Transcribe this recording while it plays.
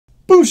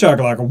Boom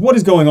shakalaka. What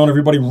is going on,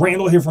 everybody?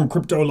 Randall here from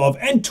Crypto Love,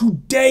 and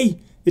today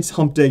it's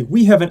hump day.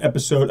 We have an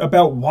episode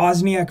about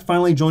Wozniak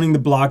finally joining the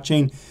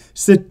blockchain,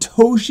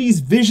 Satoshi's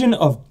vision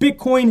of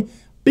Bitcoin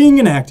being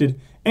enacted,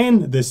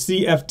 and the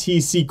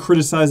CFTC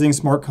criticizing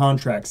smart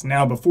contracts.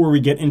 Now, before we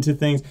get into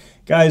things,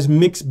 guys,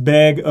 mixed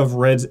bag of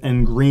reds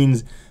and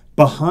greens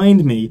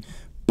behind me,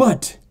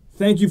 but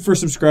thank you for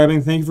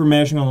subscribing. Thank you for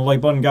mashing on the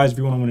like button. Guys, if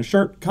you want to win a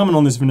shirt, comment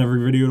on this in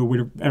every video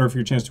to enter for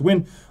your chance to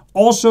win.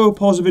 Also,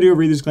 pause the video,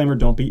 read the disclaimer,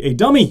 don't be a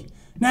dummy.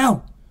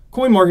 Now,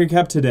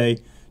 CoinMarketCap today,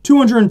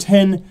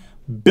 $210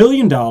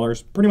 billion,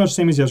 pretty much the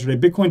same as yesterday.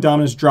 Bitcoin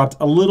dominance dropped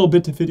a little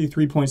bit to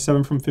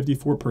 53.7 from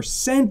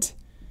 54%.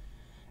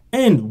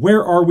 And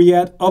where are we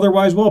at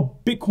otherwise? Well,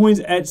 Bitcoin's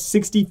at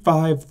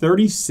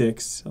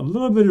 65.36, a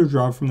little bit of a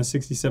drop from the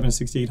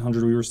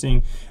 6,800 we were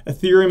seeing.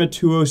 Ethereum at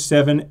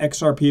 207,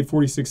 XRP at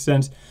 46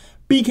 cents,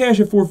 Bcash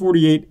at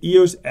 448,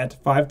 EOS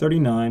at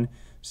 539.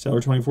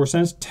 Stellar 24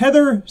 cents.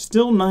 Tether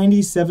still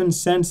 97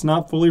 cents,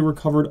 not fully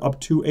recovered,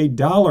 up to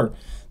 $1.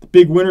 The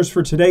big winners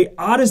for today: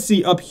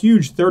 Odyssey up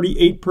huge,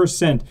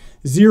 38%.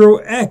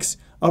 0x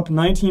up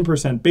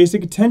 19%.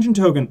 Basic Attention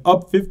Token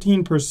up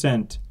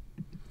 15%.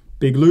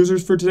 Big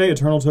losers for today: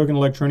 Eternal Token,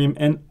 Electroneum,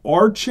 and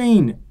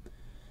Archain.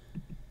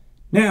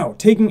 Now,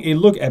 taking a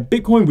look at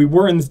Bitcoin, we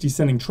were in this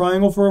descending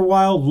triangle for a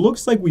while.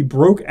 Looks like we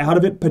broke out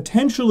of it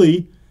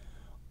potentially.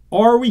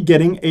 Are we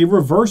getting a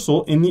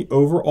reversal in the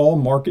overall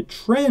market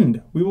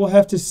trend? We will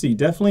have to see.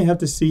 Definitely have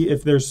to see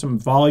if there's some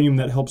volume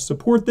that helps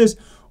support this,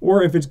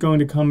 or if it's going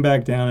to come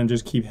back down and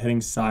just keep heading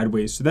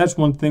sideways. So that's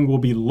one thing we'll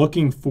be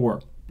looking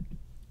for.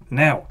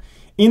 Now,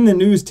 in the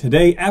news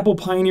today, Apple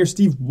pioneer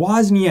Steve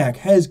Wozniak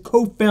has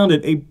co-founded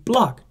a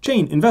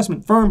blockchain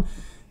investment firm.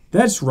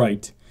 That's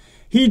right.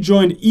 He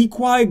joined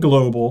Equi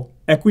Global,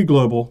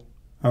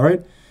 all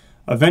right?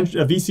 A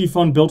VC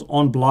fund built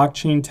on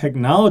blockchain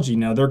technology.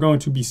 Now, they're going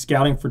to be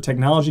scouting for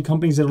technology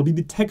companies that will be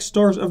the tech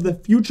stars of the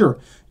future,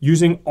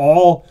 using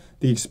all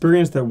the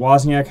experience that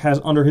Wozniak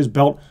has under his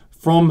belt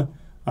from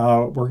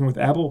working with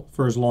Apple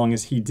for as long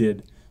as he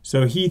did.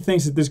 So he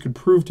thinks that this could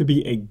prove to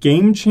be a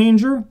game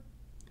changer.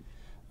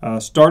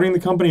 Starting the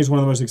company is one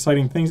of the most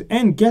exciting things.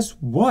 And guess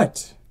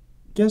what?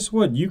 Guess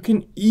what? You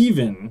can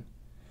even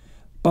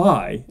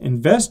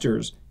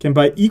investors can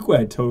buy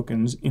Equi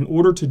tokens in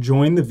order to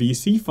join the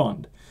VC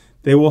fund.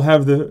 They will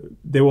have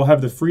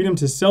the freedom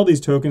to sell these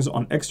tokens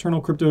on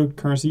external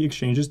cryptocurrency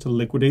exchanges to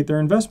liquidate their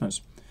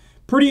investments.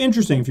 Pretty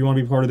interesting. If you want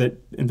to be part of that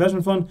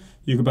investment fund,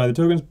 you could buy the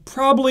tokens.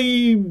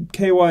 Probably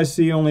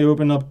KYC only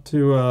open up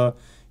to,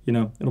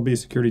 it'll be a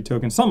security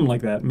token, something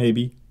like that.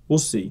 Maybe we'll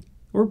see.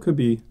 Or it could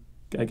be,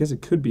 I guess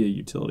it could be a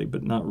utility,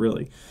 but not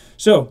really.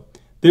 So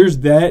there's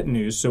that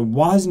news. So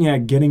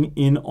Wozniak getting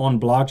in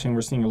on blockchain.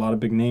 We're seeing a lot of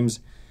big names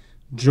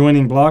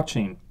joining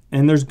blockchain,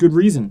 and there's good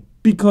reason,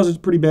 because it's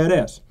pretty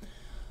badass.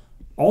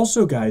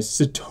 Also, guys,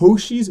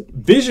 Satoshi's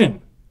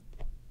vision.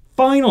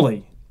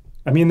 Finally.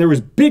 I mean, there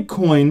was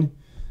Bitcoin,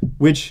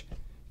 which,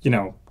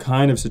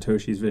 kind of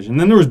Satoshi's vision.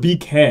 Then there was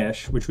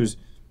Bcash, which was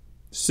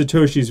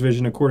Satoshi's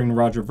vision, according to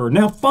Roger Ver.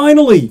 Now,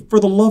 finally, for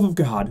the love of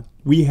God,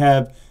 we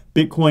have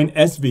Bitcoin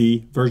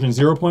SV version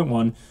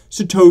 0.1,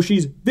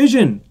 Satoshi's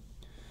vision.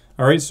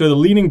 All right, so the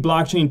leading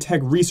blockchain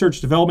tech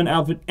research development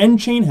outfit,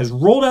 nChain, has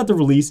rolled out the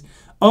release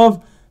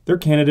of their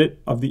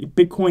candidate of the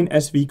Bitcoin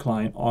SV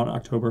client on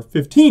October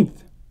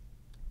 15th.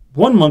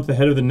 1 month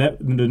ahead of the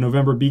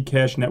November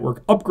Bcash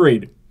network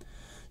upgrade.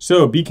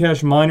 So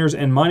Bcash miners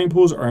and mining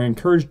pools are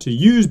encouraged to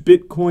use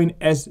Bitcoin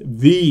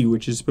SV,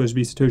 which is supposed to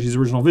be Satoshi's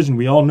original vision.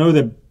 We all know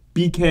that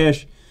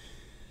Bcash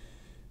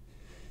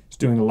is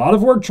doing a lot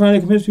of work trying to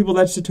convince people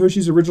that's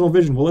Satoshi's original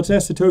vision. Well, let's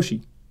ask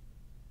Satoshi.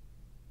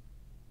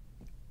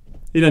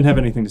 He doesn't have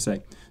anything to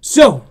say.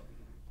 So,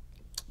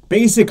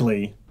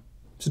 basically,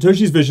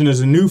 Satoshi's vision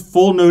is a new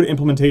full node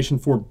implementation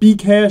for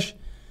Bcash,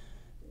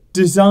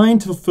 designed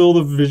to fulfill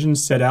the vision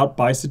set out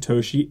by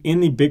Satoshi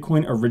in the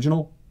Bitcoin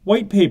original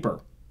white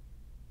paper.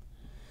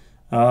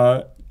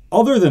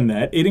 Other than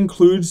that, it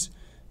includes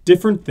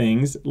different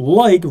things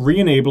like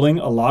re-enabling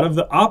a lot of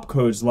the op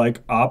codes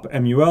like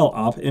op-mul,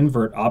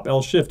 op-invert,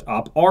 op-l-shift,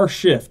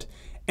 op-r-shift,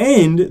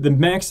 and the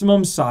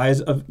maximum size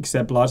of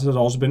accept blocks has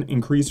also been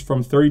increased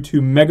from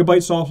 32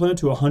 megabytes soft limit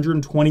to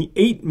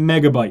 128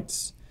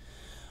 megabytes.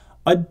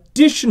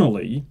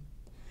 Additionally,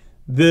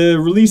 the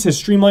release has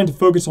streamlined to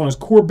focus on its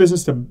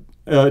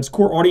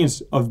core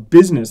audience of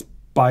business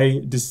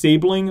by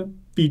disabling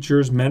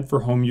features meant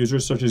for home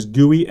users such as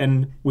GUI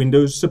and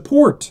Windows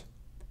support.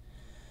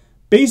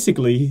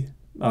 Basically,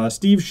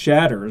 Steve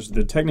Shatters,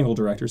 the technical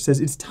director, says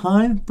it's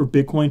time for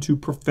Bitcoin to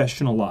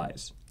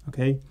professionalize.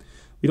 Okay,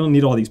 we don't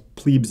need all these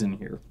plebes in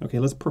here. Okay,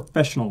 let's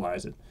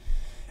professionalize it.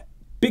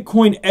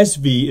 Bitcoin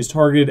SV is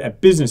targeted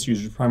at business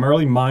users,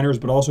 primarily miners,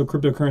 but also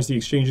cryptocurrency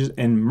exchanges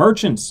and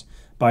merchants.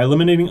 By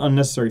eliminating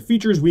unnecessary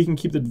features, we can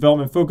keep the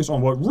development focus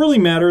on what really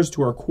matters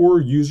to our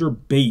core user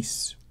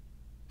base.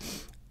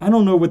 I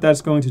don't know what that's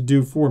going to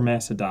do for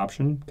mass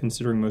adoption,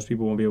 considering most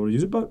people won't be able to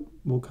use it, but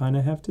we'll kind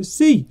of have to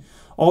see.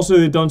 Also,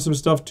 they've done some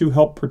stuff to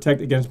help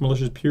protect against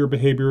malicious peer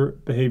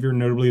behavior,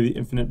 notably the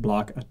infinite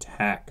block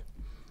attack.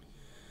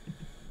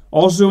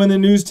 Also in the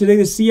news today,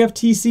 the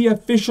CFTC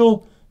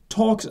official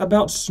talks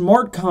about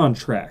smart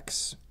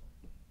contracts.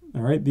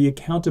 All right, the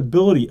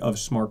accountability of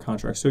smart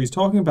contracts. So he's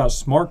talking about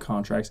smart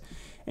contracts,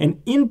 and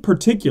in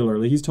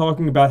particular, he's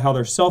talking about how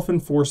they're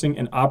self-enforcing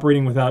and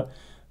operating without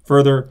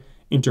further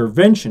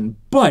intervention.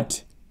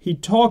 But he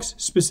talks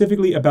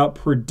specifically about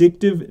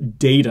predictive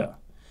data,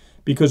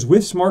 because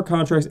with smart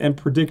contracts and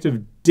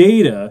predictive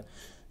data,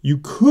 you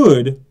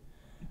could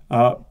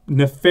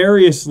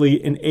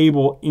nefariously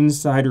enable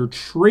insider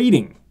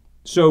trading.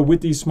 So with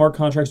these smart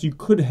contracts, you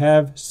could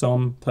have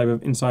some type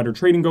of insider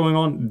trading going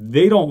on.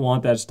 They don't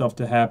want that stuff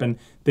to happen.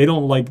 They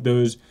don't like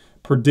those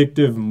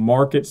predictive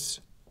markets.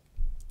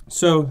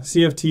 So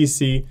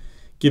CFTC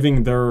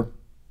giving their,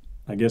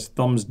 I guess,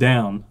 thumbs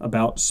down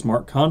about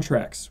smart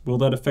contracts. Will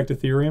that affect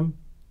Ethereum?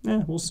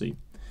 We'll see.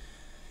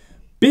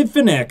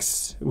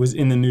 Bitfinex was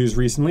in the news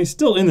recently.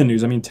 Still in the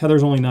news. I mean,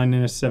 Tether's only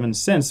 97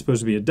 cents, supposed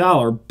to be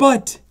 $1,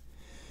 but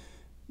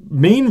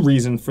main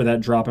reason for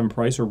that drop in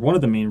price, or one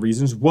of the main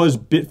reasons, was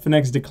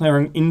Bitfinex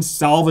declaring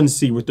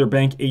insolvency with their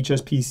bank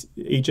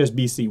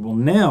HSBC. Well,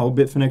 now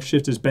Bitfinex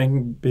shifts its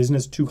banking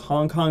business to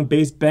Hong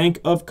Kong-based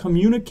Bank of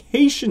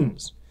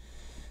Communications.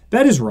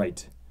 That is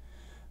right.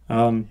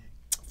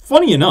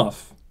 Funny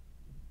enough,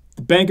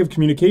 the Bank of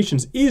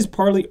Communications is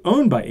partly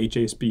owned by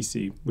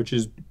HSBC, which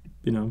is,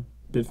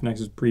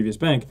 Bitfinex's previous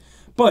bank.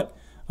 But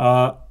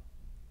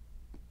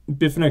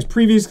Bitfinex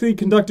previously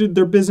conducted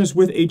their business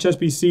with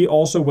HSBC.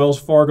 Also, Wells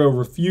Fargo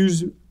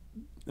refused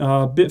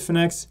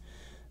Bitfinex.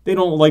 They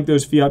don't like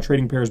those fiat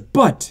trading pairs.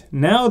 But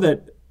now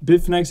that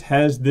Bitfinex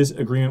has this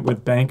agreement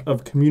with Bank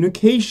of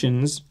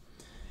Communications,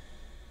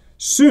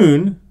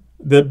 soon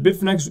the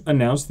Bitfinex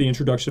announced the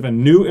introduction of a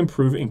new,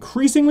 improved,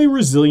 increasingly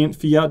resilient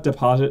fiat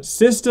deposit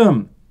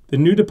system. The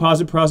new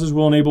deposit process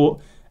will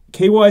enable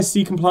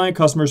KYC-compliant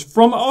customers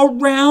from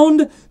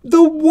around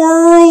the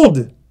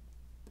world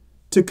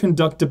to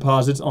conduct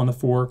deposits on the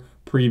 4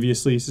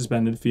 previously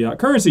suspended fiat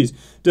currencies.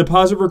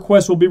 Deposit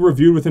requests will be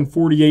reviewed within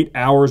 48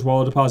 hours, while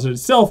the deposit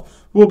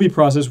itself will be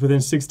processed within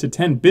 6 to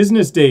 10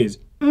 business days.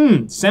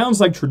 Sounds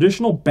like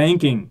traditional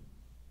banking,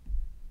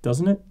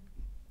 doesn't it?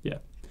 Yeah.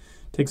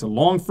 Takes a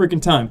long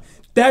freaking time.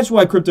 That's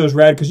why crypto's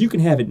rad, because you can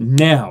have it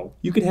now.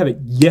 You could have it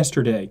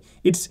yesterday.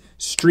 It's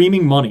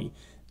streaming money.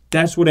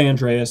 That's what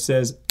Andreas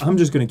says. I'm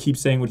just going to keep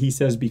saying what he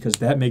says because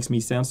that makes me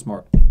sound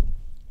smart.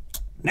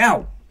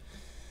 Now,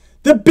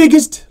 the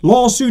biggest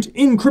lawsuit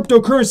in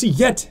cryptocurrency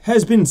yet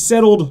has been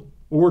settled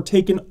or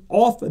taken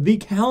off the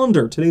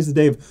calendar. Today's the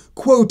day of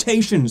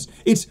quotations.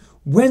 It's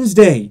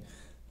Wednesday,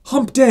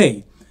 hump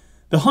day.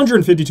 The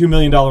 $152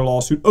 million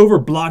lawsuit over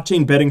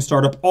blockchain betting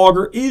startup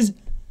Augur is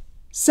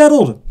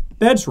settled.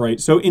 That's right.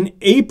 So in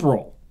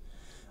April,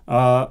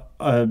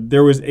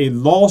 there was a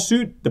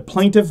lawsuit. The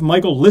plaintiff,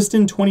 Michael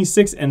Liston,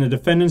 26, and the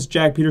defendants,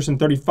 Jack Peterson,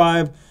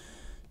 35,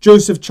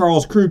 Joseph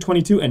Charles Krug,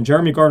 22, and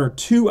Jeremy Gardner,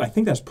 2. I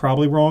think that's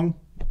probably wrong.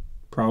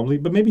 Probably,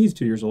 but maybe he's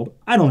 2 years old.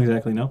 I don't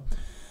exactly know.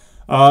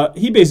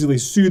 He basically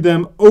sued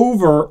them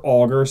over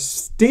Augur,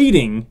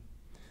 stating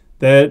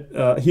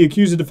that he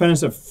accused the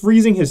defendants of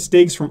freezing his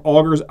stakes from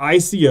Augur's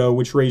ICO,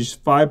 which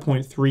raised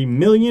 $5.3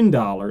 million.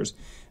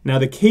 Now,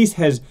 the case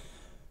has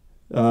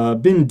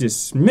been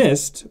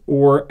dismissed,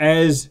 or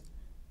as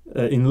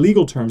in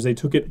legal terms, they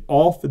took it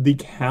off the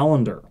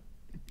calendar,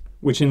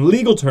 which in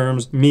legal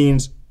terms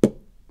means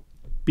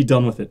be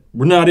done with it.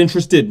 We're not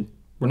interested.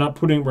 We're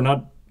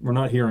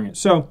not hearing it.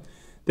 So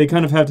they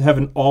kind of have to have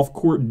an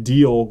off-court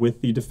deal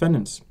with the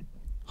defendants.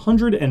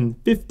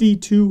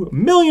 $152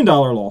 million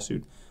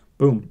lawsuit.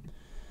 Boom.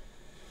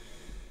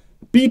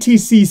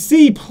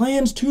 BTCC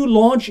plans to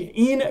launch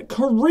in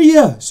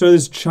Korea. So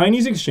this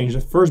Chinese exchange,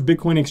 the first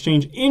Bitcoin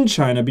exchange in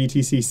China,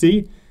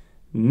 BTCC,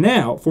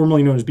 now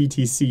formerly known as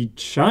BTC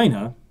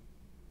China,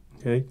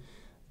 okay,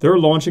 they're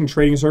launching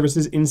trading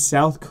services in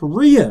South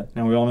Korea.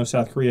 Now, we all know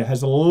South Korea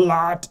has a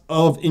lot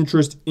of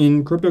interest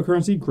in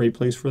cryptocurrency. Great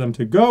place for them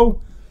to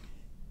go.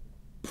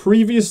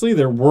 Previously,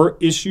 there were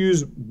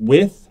issues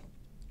with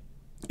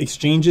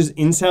exchanges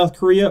in South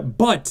Korea,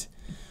 but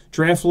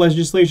draft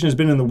legislation has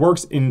been in the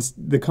works in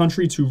the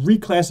country to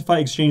reclassify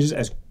exchanges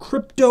as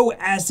crypto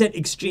asset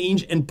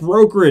exchange and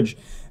brokerage,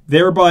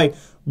 thereby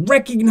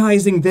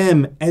recognizing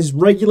them as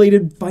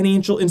regulated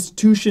financial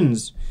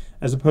institutions,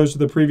 as opposed to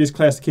the previous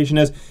classification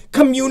as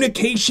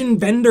communication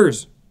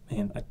vendors.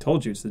 Man, I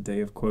told you it's the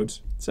day of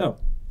quotes. So,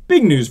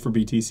 big news for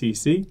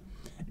BTCC.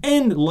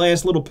 And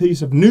last little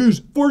piece of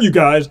news for you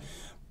guys.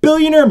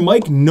 Billionaire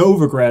Mike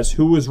Novogratz,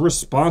 who was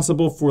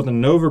responsible for the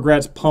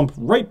Novogratz pump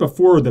right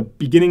before the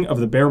beginning of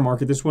the bear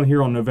market, this one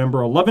here on November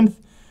 11th,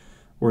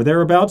 or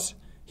thereabouts,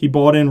 he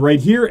bought in right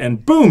here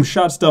and boom,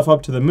 shot stuff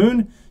up to the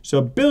moon.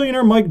 So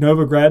billionaire Mike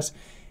Novogratz,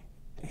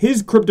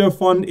 his crypto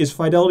fund is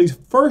Fidelity's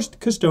first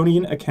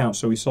custodian account.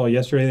 So we saw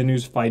yesterday in the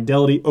news,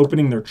 Fidelity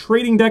opening their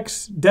trading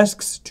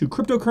desks to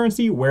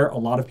cryptocurrency, where a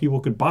lot of people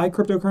could buy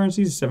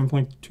cryptocurrencies,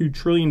 $7.2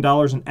 trillion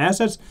in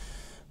assets.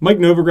 Mike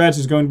Novogratz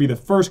is going to be the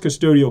first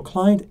custodial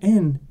client,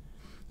 and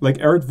like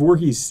Eric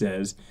Voorhees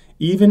says,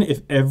 even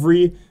if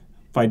every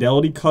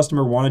Fidelity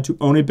customer wanted to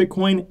own a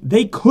Bitcoin,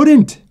 they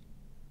couldn't.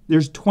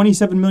 There's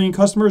 27 million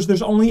customers.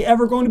 There's only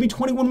ever going to be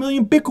 21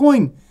 million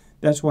Bitcoin.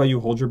 That's why you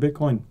hold your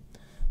Bitcoin.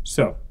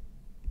 So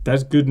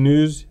that's good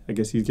news. I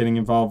guess he's getting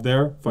involved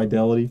there.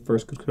 Fidelity,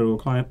 first custodial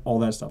client, all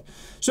that stuff.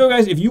 So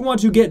guys, if you want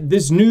to get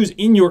this news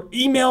in your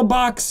email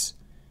box,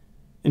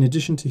 in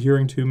addition to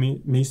hearing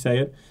me say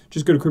it,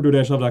 just go to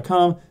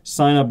crypto-love.com,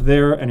 sign up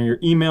there, enter your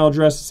email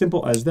address.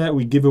 Simple as that.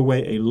 We give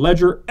away a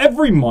ledger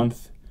every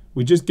month.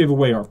 We just give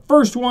away our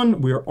first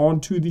one. We are on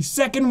to the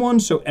second one,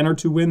 so enter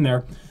to win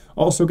there.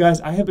 Also,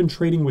 guys, I have been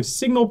trading with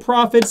Signal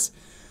Profits.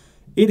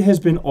 It has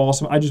been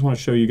awesome. I just want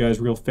to show you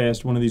guys real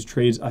fast one of these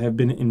trades I have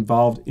been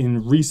involved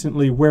in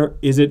recently. Where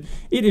is it?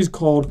 It is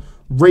called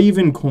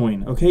Raven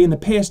Coin. Okay, in the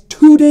past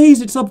 2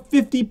 days, it's up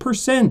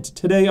 50%.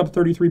 Today, up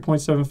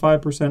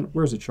 33.75%.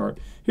 Where's the chart?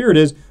 Here it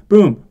is.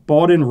 Boom.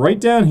 Bought in right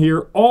down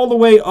here, all the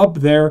way up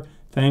there,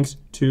 thanks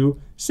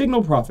to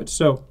Signal Profits.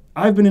 So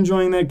I've been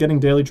enjoying that, getting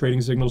daily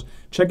trading signals.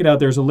 Check it out.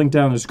 There's a link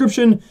down in the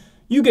description.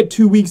 You get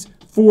 2 weeks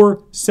for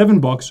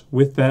 $7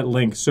 with that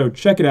link. So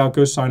check it out.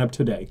 Go sign up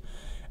today.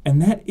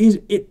 And that is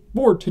it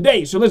for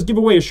today. So let's give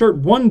away a shirt.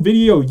 One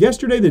video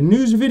yesterday, the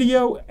news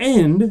video,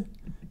 and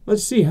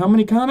let's see how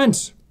many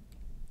comments.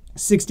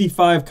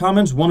 65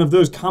 comments. One of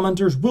those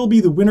commenters will be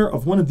the winner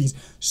of one of these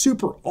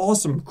super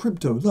awesome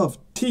Crypto Love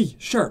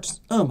t-shirts.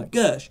 Oh my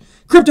gosh.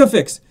 Crypto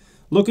Fix.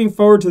 Looking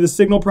forward to the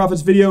Signal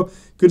Profits video.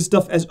 Good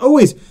stuff as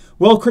always.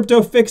 Well,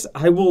 Crypto Fix,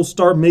 I will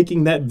start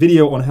making that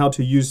video on how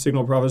to use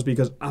Signal Profits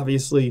because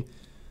obviously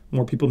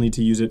more people need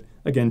to use it.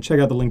 Again, check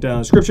out the link down in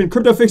the description.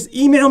 Crypto Fix,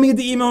 email me at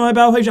the email on my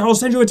battle page. I will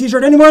send you a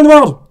t-shirt anywhere in the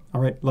world. All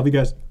right, love you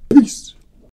guys. Peace.